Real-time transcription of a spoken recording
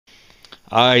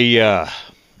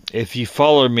If you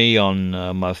follow me on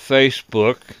my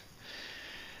Facebook,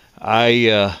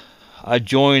 I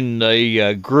joined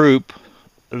a group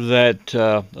that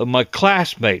of my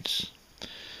classmates.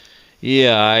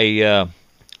 Yeah,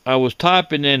 I was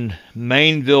typing in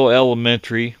Maineville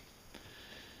Elementary,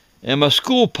 and my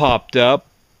school popped up,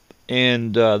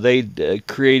 and they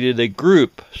created a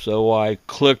group. So I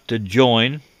clicked to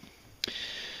join,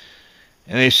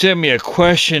 and they sent me a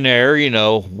questionnaire.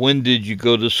 When did you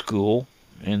go to school?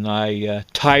 And I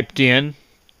typed in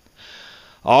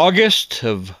August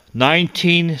of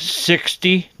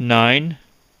 1969,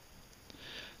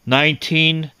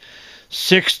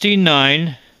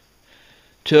 1969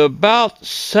 to about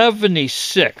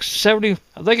 76, I think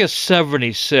it's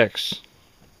 76.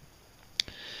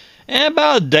 And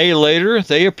about a day later,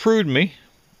 they approved me,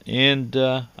 and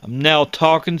I'm now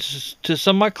talking to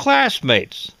some of my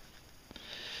classmates.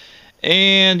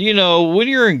 And, when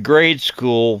you're in grade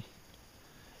school,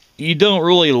 you don't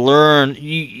really learn,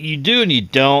 you do and you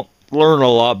don't learn a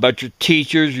lot about your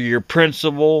teachers or your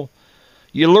principal.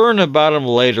 You learn about them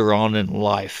later on in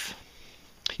life.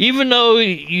 Even though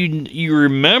you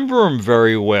remember them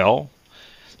very well,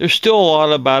 there's still a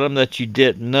lot about them that you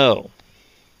didn't know.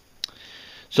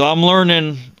 So I'm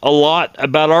learning a lot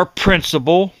about our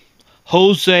principal,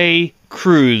 Jose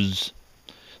Cruse.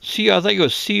 I think it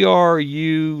was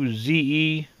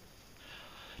Cruze.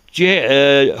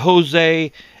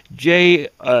 Jose Jose.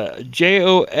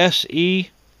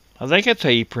 I think that's how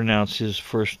you pronounce his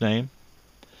first name.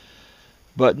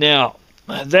 But now,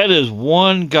 that is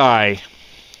one guy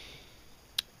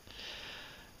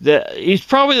that he's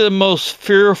probably the most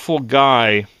fearful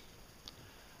guy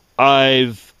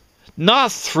I've,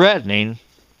 not threatening,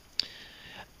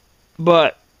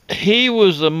 but he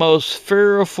was the most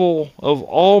fearful of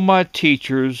all my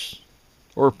teachers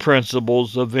or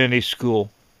principals of any school.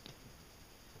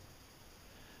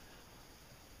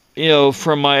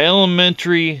 From my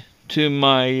elementary to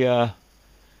my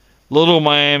Little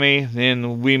Miami,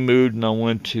 then we moved and I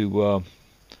went to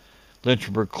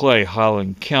Lynchburg Clay,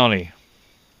 Highland County.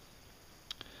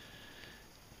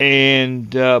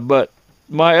 And but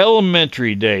my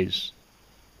elementary days,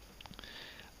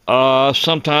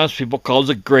 sometimes people call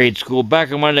it grade school.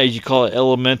 Back in my days, you call it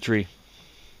elementary.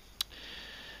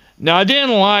 Now, I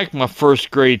didn't like my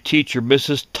first grade teacher,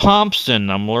 Mrs.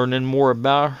 Thompson. I'm learning more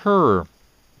about her.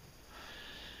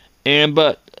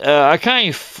 But I'm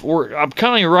kind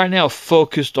of right now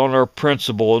focused on our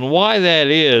principal, and why that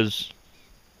is,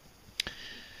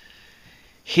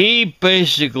 he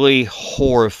basically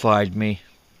horrified me.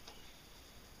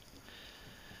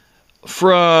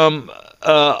 From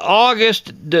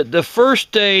August, the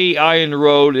first day I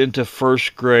enrolled into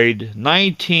first grade,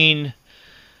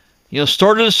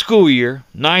 started the school year,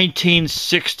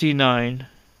 1969,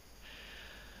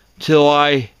 till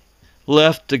I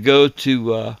left to go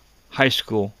to high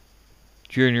school,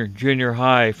 junior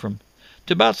high, to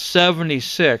about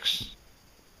 76.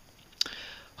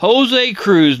 Jose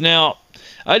Cruse. Now,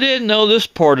 I didn't know this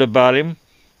part about him.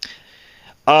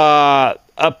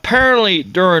 Apparently,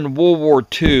 during World War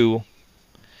II,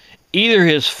 either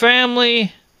his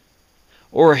family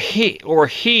or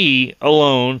he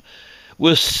alone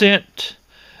was sent,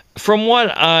 from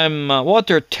what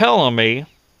they're telling me,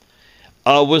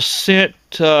 was sent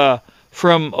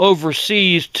from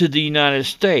overseas to the United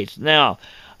States. Now,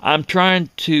 I'm trying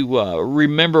to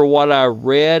remember what I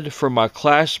read from my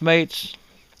classmates.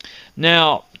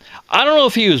 Now, I don't know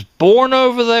if he was born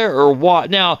over there or what.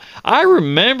 Now, I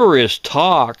remember his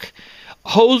talk.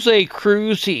 Jose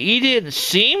Cruse, he didn't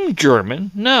seem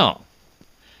German. No.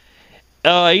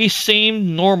 He seemed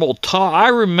normal talk. I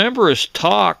remember his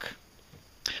talk.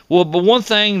 Well, but one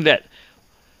thing that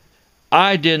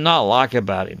I did not like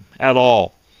about him at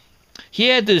all, he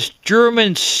had this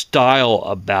German style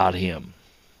about him.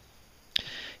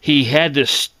 He had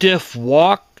this stiff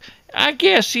walk. I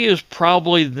guess he was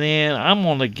probably then, I'm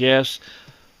going to guess,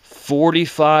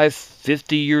 45,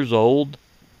 50 years old.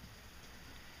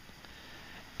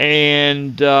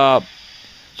 And,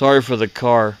 sorry for the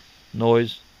car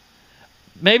noise.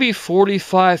 Maybe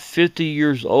 45, 50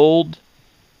 years old.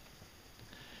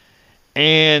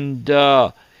 And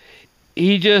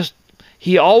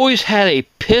he always had a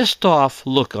pissed off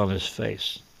look on his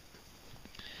face.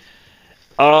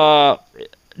 Now,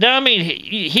 I mean,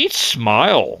 he'd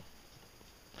smile.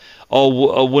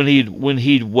 Oh, when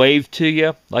he'd wave to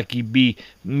you, like you'd meet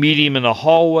him in the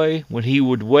hallway, when he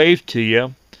would wave to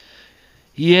you,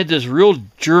 he had this real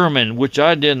German, which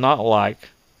I did not like.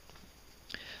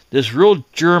 This real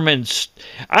German.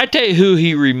 I tell you who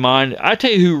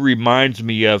reminds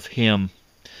me of him.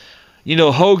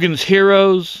 Hogan's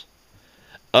Heroes.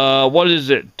 what is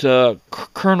it?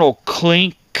 Colonel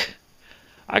Clink.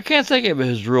 I can't think of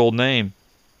his real name.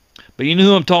 But you know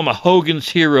who I'm talking about, Hogan's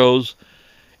Heroes.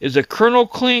 Is it Colonel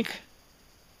Clink?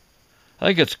 I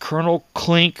think it's Colonel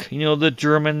Clink. You know, the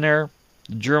German there?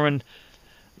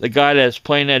 The guy that's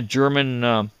playing that German,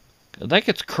 I think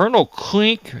it's Colonel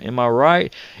Clink. Am I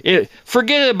right?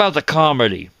 Forget about the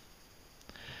comedy.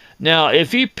 Now,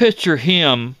 if you picture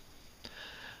him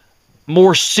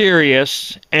more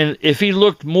serious, and if he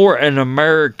looked more an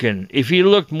American, if he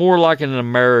looked more like an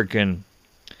American,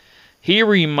 he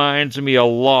reminds me a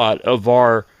lot of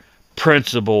our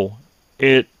principal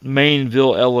at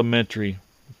Maineville Elementary.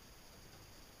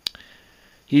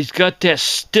 He's got that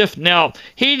stiff. Now,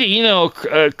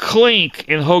 Clink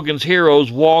in Hogan's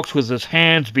Heroes walks with his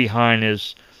hands behind him.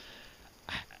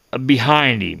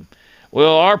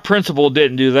 Well, our principal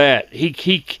didn't do that.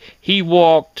 He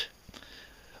walked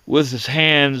with his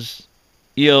hands,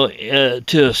 to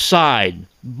the side.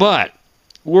 But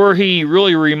where he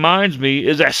really reminds me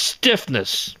is that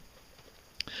stiffness.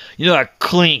 You know, that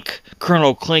Clink,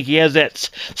 Colonel Clink, he has that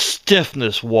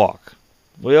stiffness walk.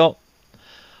 Well,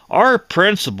 our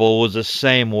principal was the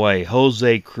same way,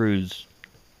 Jose Cruse.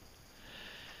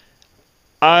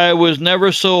 I was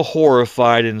never so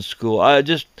horrified in school. I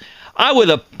would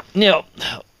have,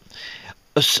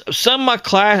 some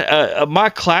of my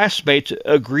classmates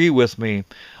agree with me.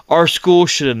 Our school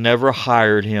should have never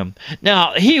hired him.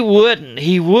 Now, he wouldn't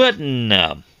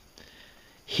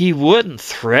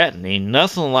threaten me,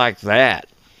 nothing like that.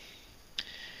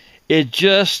 It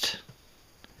just,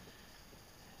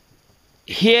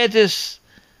 he had this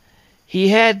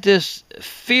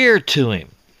fear to him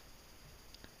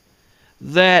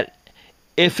that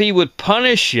if he would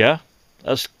punish you,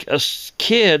 us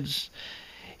kids,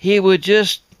 he'd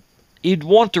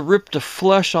want to rip the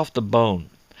flesh off the bone.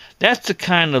 That's the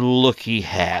kind of look he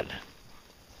had.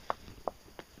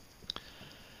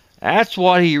 That's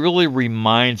what he really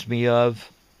reminded me of.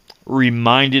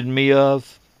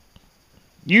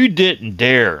 You didn't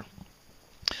dare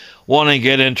want to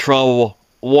get in trouble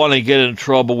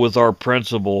with our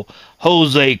principal,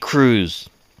 Jose Cruse.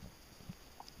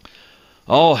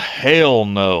 Oh, hell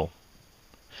no.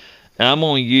 And I'm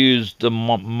going to use the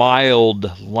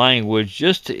mild language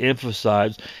just to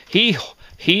emphasize, he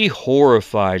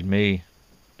horrified me.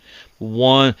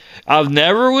 I've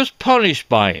never was punished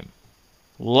by him.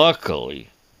 Luckily.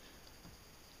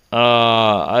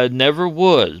 I never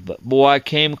was, but boy, I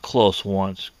came close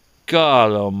once.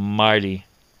 God almighty.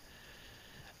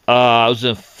 I was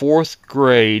in 4th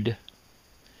grade,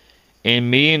 and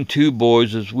me and 2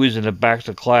 boys, we was in the back of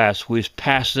the class, we was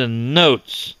passing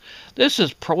notes. This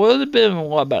is probably been,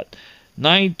 about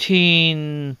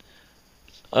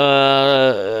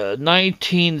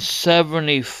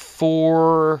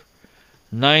 1974,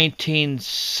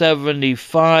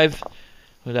 1975.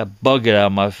 Look at that bug get out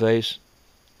of my face.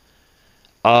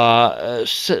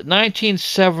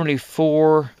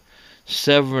 1974,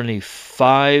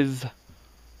 75. I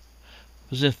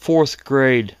was in 4th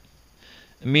grade.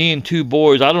 Me and 2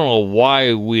 boys, I don't know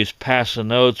why we was passing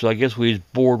notes. I guess we was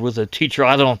bored with a teacher.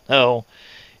 I don't know.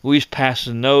 We was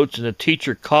passing notes, and the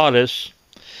teacher caught us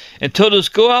and told us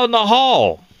to go out in the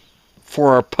hall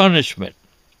for our punishment.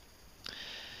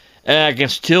 And I can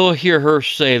still hear her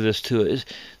say this to us.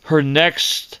 Her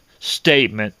next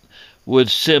statement would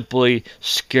simply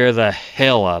scare the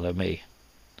hell out of me.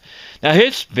 Now,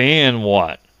 it's been,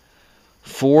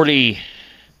 48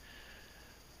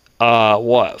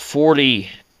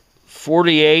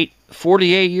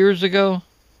 years ago?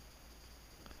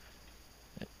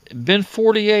 Been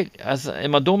 48?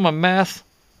 Am I doing my math?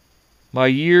 My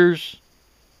years?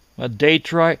 My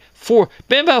dates right?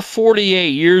 Been about 48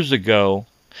 years ago.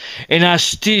 And I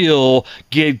still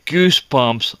get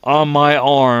goosebumps on my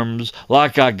arms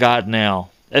like I got now.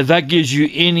 If that gives you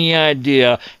any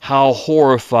idea how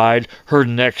horrified her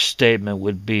next statement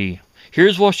would be.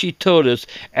 Here's what she told us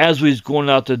as we was going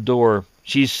out the door.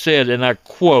 She said, and I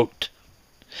quote,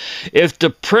 "If the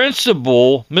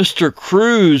principal, Mr.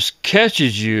 Cruse,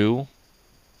 catches you,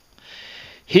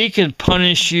 he can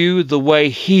punish you the way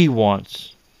he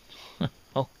wants."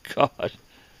 Oh, God.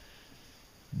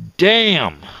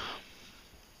 Damn.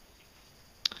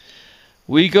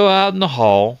 We go out in the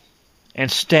hall and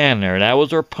stand there. That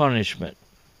was our punishment.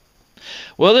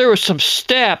 Well, there were some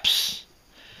steps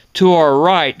to our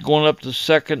right going up the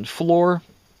 2nd floor.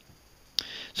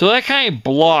 So that kind of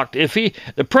blocked.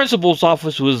 The principal's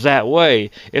office was that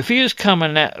way. If he was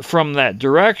coming from that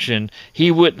direction, he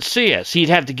wouldn't see us. He'd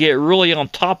have to get really on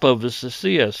top of us to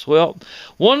see us. Well,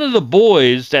 one of the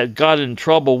boys that got in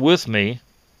trouble with me,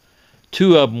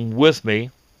 2 of them with me,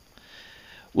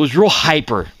 was real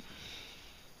hyper.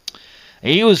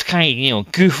 And he was kind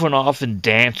of, goofing off and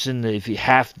dancing, if he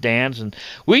half danced. And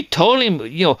we told him,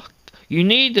 you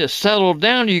need to settle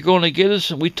down. You're going to get us.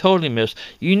 And we told him this.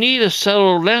 You need to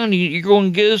settle down. You're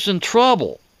going to get us in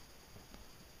trouble.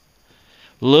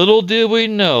 Little did we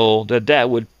know that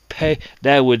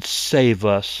would save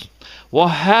us. What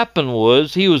happened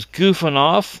was he was goofing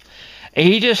off, and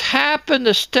he just happened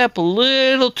to step a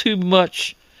little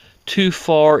too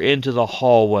far into the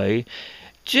hallway,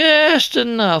 just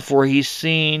enough where he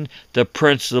seen the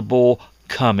principal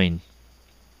coming.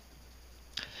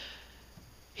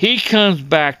 He comes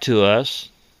back to us.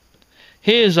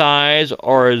 His eyes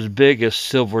are as big as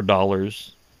silver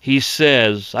dollars. He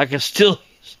says, I can still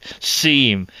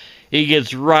see him. He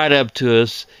gets right up to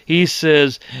us. He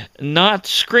says, not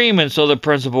screaming so the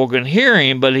principal can hear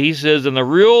him, but he says in a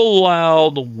real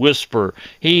loud whisper,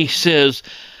 he says,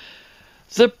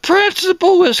 the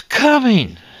principal is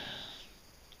coming.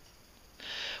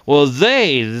 Well,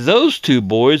 those two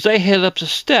boys, they head up the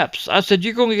steps. I said,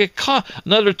 you're going to get caught.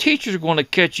 Another teacher's going to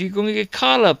catch you. You're going to get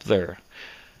caught up there.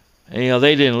 And,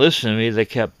 they didn't listen to me. They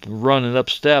kept running up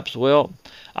steps. Well,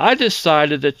 I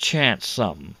decided to chance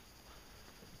something.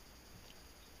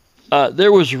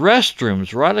 There was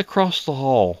restrooms right across the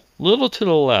hall, little to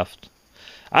the left.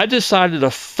 I decided to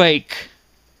fake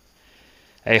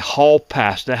a hall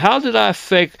pass. Now, how did I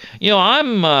fake?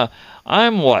 I'm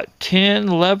what, 10,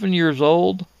 11 years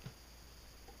old?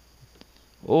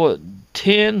 Oh,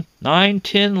 9,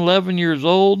 10, 11 years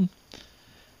old.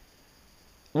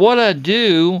 What I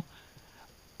do,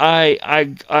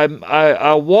 I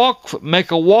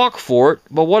make a walk for it,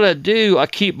 but what I do, I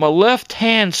keep my left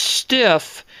hand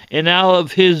stiff and out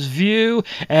of his view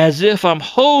as if I'm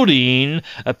holding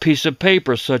a piece of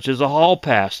paper such as a hall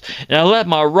pass. And I let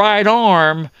my right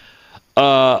arm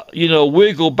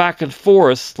wiggle back and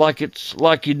forth like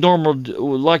you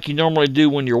normally do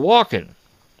when you're walking.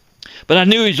 But I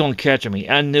knew he was going to catch me.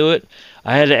 I knew it.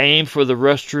 I had to aim for the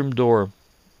restroom door.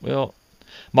 Well,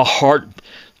 my heart,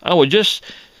 I'm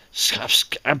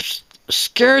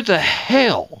scared to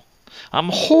hell. I'm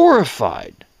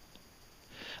horrified.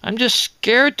 I'm just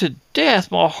scared to death.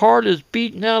 My heart is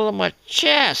beating out of my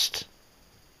chest.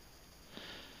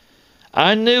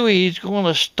 I knew he's going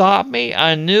to stop me.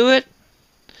 I knew it.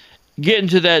 Getting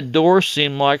to that door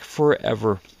seemed like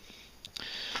forever.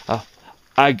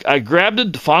 I grabbed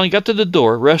it, finally got to the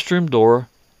door, restroom door.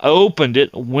 I opened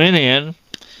it, went in,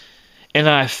 and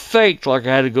I faked like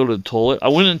I had to go to the toilet. I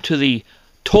went into the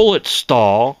toilet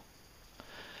stall,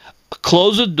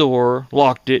 closed the door,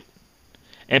 locked it,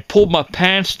 and pulled my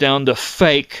pants down to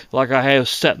fake like I was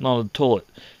sitting on the toilet.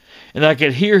 And I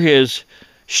could hear his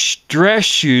dress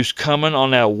shoes coming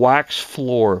on that wax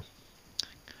floor.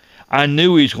 I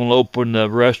knew he was going to open the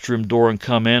restroom door and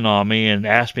come in on me and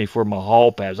ask me for my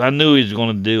hall pass. I knew he was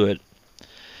going to do it.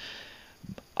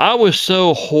 I was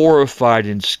so horrified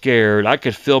and scared, I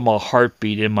could feel my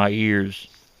heartbeat in my ears.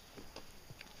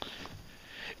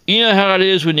 You know how it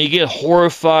is when you get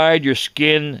horrified, your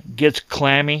skin gets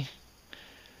clammy?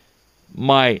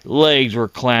 My legs were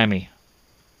clammy.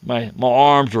 My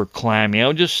arms were clammy. I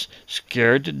was just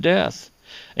scared to death.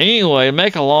 Anyway, to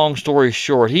make a long story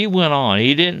short, he went on.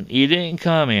 He didn't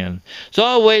come in. So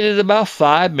I waited about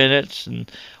 5 minutes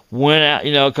and went out,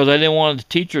 because I didn't want the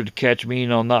teacher to catch me,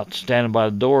 not standing by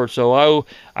the door. So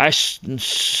I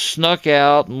snuck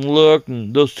out and looked,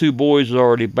 and those two boys were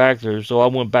already back there. So I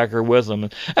went back there with them.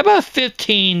 And about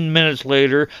 15 minutes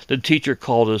later, the teacher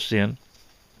called us in.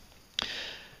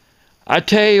 I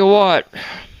tell you what,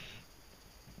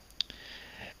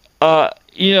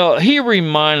 he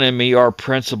reminded me, our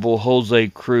principal, Jose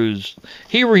Cruse,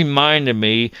 he reminded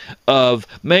me of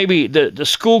maybe the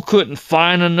school couldn't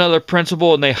find another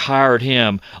principal and they hired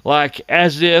him, like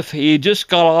as if he just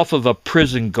got off of a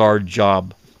prison guard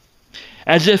job.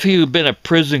 As if he had been a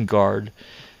prison guard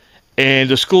and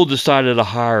the school decided to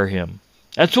hire him.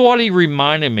 That's what he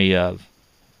reminded me of.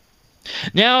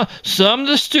 Now, some of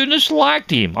the students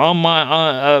liked him. On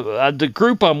the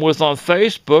group I'm with on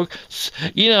Facebook,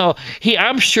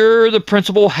 I'm sure the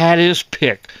principal had his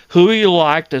pick, who he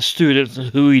liked as students and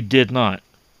who he did not.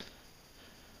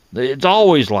 It's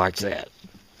always like that.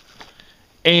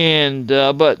 And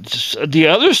but the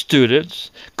other students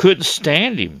couldn't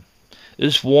stand him.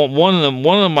 This one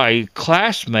of my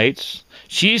classmates,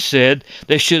 she said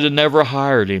they should have never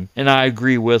hired him, and I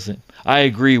agree with him. I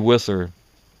agree with her.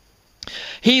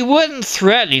 He wasn't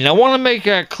threatening. I want to make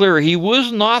that clear. He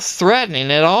was not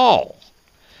threatening at all.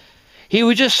 He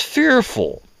was just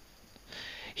fearful.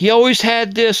 He always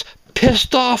had this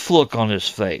pissed off look on his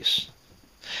face.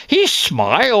 He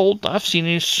smiled. I've seen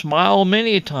him smile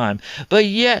many a time. But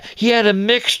yet, he had a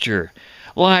mixture.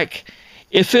 Like,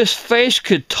 if his face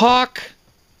could talk,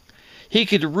 he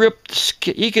could rip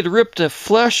the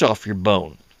flesh off your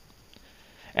bone.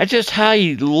 That's just how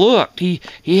he looked. He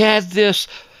had this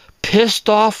pissed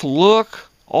off look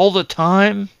all the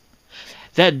time.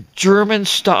 That German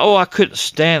style. Oh, I couldn't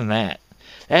stand that.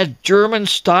 That German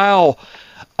style,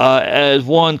 as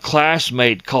one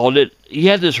classmate called it, he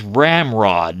had this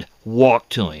ramrod walk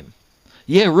to him.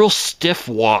 Yeah, real stiff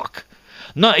walk.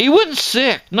 No, he wasn't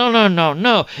sick.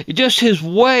 No. Just his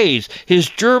ways, his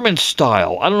German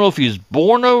style. I don't know if he was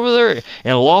born over there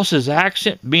and lost his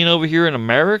accent being over here in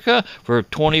America for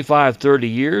 25, 30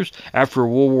 years after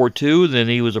World War II. Then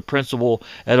he was a principal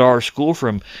at our school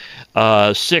from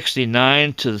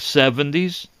 69 to the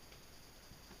 70s.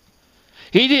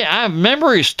 He did. I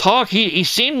remember his talk. He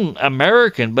seemed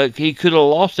American, but he could have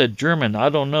lost that German, I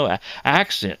don't know,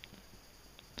 accent.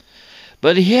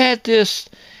 But he had this.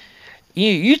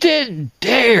 You didn't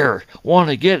dare want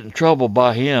to get in trouble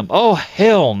by him. Oh,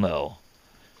 hell no.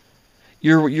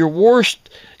 Your worst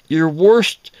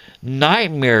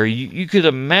nightmare you could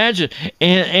imagine.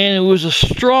 And it was a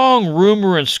strong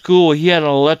rumor in school he had an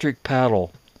electric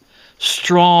paddle.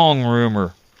 Strong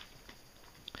rumor.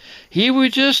 He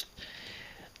was just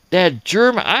that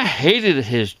German. I hated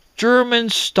his German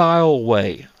style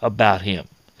way about him.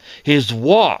 His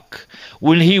walk.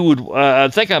 When he would, I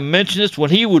think I mentioned this, when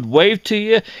he would wave to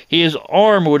you, his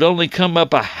arm would only come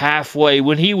up a halfway.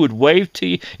 When he would wave to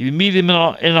you, you meet him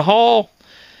in a hall,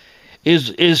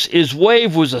 his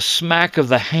wave was a smack of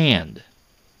the hand.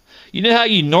 You know how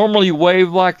you normally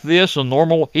wave like this?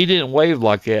 He didn't wave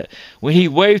like that. When he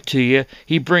waved to you,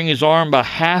 he'd bring his arm about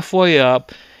halfway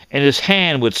up, and his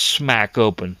hand would smack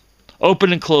open.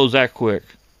 Open and close that quick.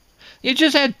 It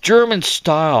just had German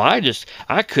style.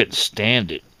 I couldn't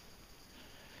stand it.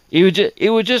 It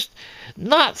was just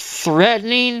not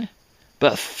threatening,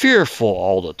 but fearful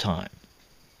all the time.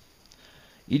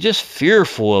 You're just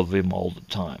fearful of him all the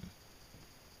time.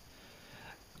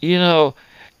 You know,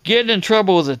 getting in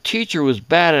trouble with a teacher was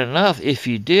bad enough if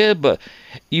you did, but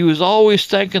you was always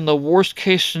thinking the worst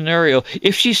case scenario.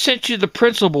 If she sent you to the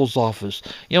principal's office,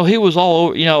 he was all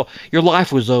over, your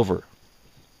life was over.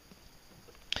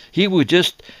 He would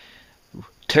just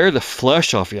tear the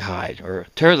flesh off your hide, or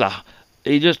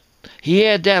he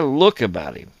had that look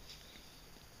about him.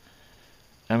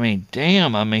 I mean,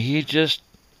 damn,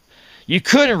 you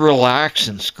couldn't relax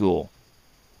in school.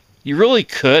 You really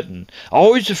couldn't. I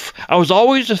was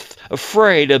always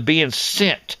afraid of being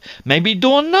sent, maybe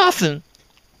doing nothing,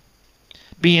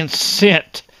 being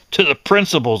sent to the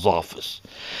principal's office.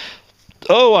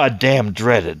 Oh, I damn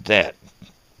dreaded that.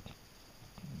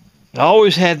 I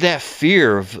always had that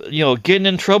fear of, getting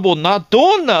in trouble, not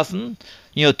doing nothing.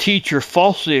 Teacher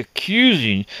falsely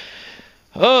accusing.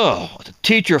 Oh, the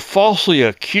teacher falsely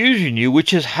accusing you,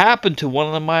 which has happened to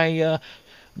one of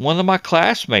my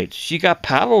classmates. She got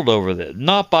paddled over that.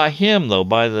 Not by him, though,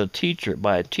 by a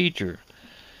teacher.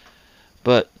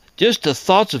 But just the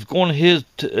thoughts of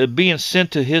being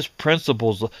sent to his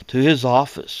principal's, to his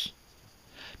office,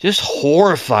 just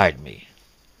horrified me.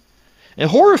 And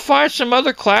horrified some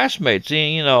other classmates.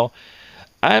 He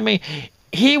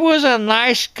was a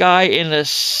nice guy in a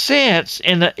sense,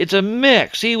 it's a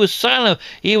mix. He was kind of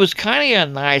a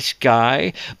nice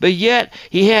guy, but yet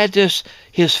he had his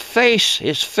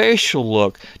facial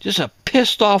look, just a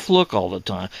pissed off look all the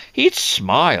time. He'd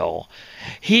smile.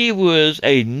 He was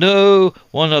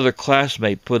one other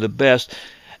classmate put it best,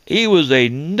 he was a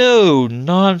no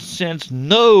nonsense,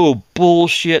 no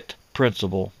bullshit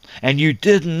principal. And you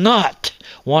did not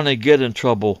want to get in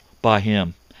trouble by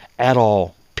him at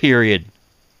all. Period.